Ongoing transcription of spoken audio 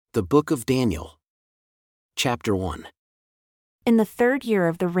The Book of Daniel. Chapter 1. In the 3rd year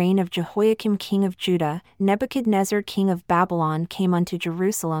of the reign of Jehoiakim king of Judah, Nebuchadnezzar king of Babylon came unto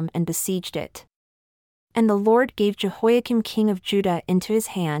Jerusalem and besieged it. And the Lord gave Jehoiakim king of Judah into his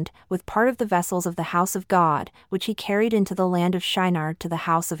hand, with part of the vessels of the house of God, which he carried into the land of Shinar to the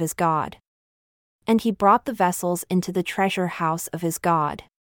house of his God. And he brought the vessels into the treasure house of his God.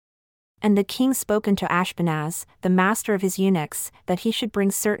 And the king spoke unto Ashpenaz, the master of his eunuchs, that he should bring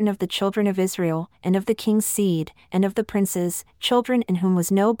certain of the children of Israel, and of the king's seed, and of the princes, children in whom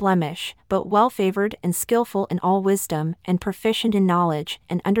was no blemish, but well-favored and skillful in all wisdom, and proficient in knowledge,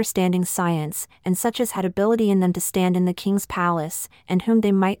 and understanding science, and such as had ability in them to stand in the king's palace, and whom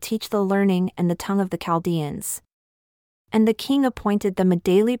they might teach the learning and the tongue of the Chaldeans. And the king appointed them a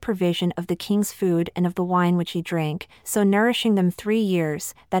daily provision of the king's food and of the wine which he drank, so nourishing them 3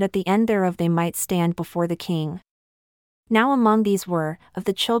 years, that at the end thereof they might stand before the king. Now among these were, of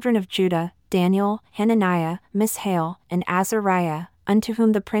the children of Judah, Daniel, Hananiah, Mishael, and Azariah, unto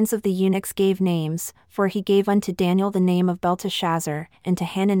whom the prince of the eunuchs gave names, for he gave unto Daniel the name of Belteshazzar, and to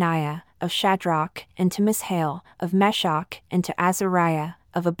Hananiah, of Shadrach, and to Mishael, of Meshach, and to Azariah,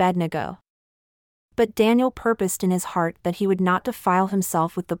 of Abednego. But Daniel purposed in his heart that he would not defile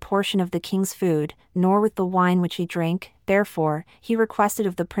himself with the portion of the king's food, nor with the wine which he drank, therefore he requested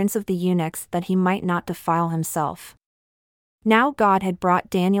of the prince of the eunuchs that he might not defile himself. Now God had brought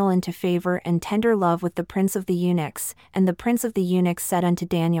Daniel into favor and tender love with the prince of the eunuchs, and the prince of the eunuchs said unto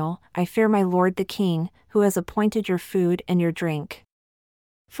Daniel, I fear my lord the king, who has appointed your food and your drink.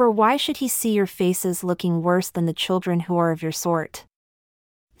 For why should he see your faces looking worse than the children who are of your sort?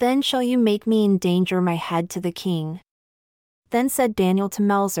 Then shall you make me endanger my head to the king. Then said Daniel to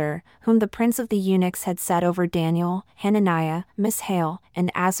Melzar, whom the prince of the eunuchs had set over Daniel, Hananiah, Mishael,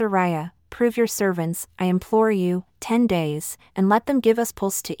 and Azariah, prove your servants, I implore you, 10 days, and let them give us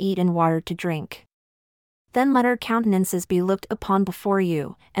pulse to eat and water to drink. Then let our countenances be looked upon before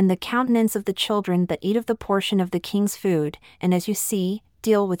you, and the countenance of the children that eat of the portion of the king's food, and as you see,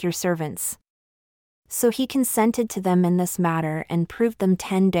 deal with your servants. So he consented to them in this matter and proved them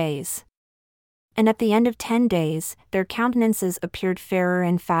 10 days. And at the end of 10 days, their countenances appeared fairer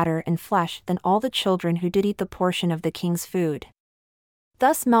and fatter in flesh than all the children who did eat the portion of the king's food.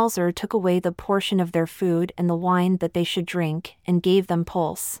 Thus Melzar took away the portion of their food and the wine that they should drink, and gave them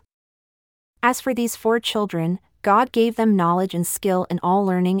pulse. As for these 4 children, God gave them knowledge and skill in all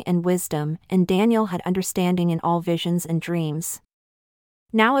learning and wisdom, and Daniel had understanding in all visions and dreams.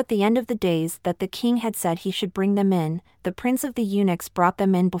 Now at the end of the days that the king had said he should bring them in, the prince of the eunuchs brought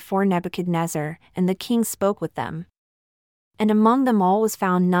them in before Nebuchadnezzar, and the king spoke with them. And among them all was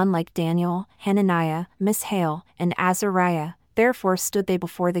found none like Daniel, Hananiah, Mishael, and Azariah, therefore stood they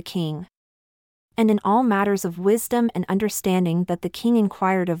before the king. And in all matters of wisdom and understanding that the king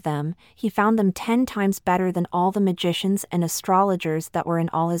inquired of them, he found them 10 times better than all the magicians and astrologers that were in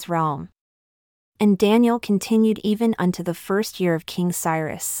all his realm. And Daniel continued even unto the 1st year of King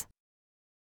Cyrus.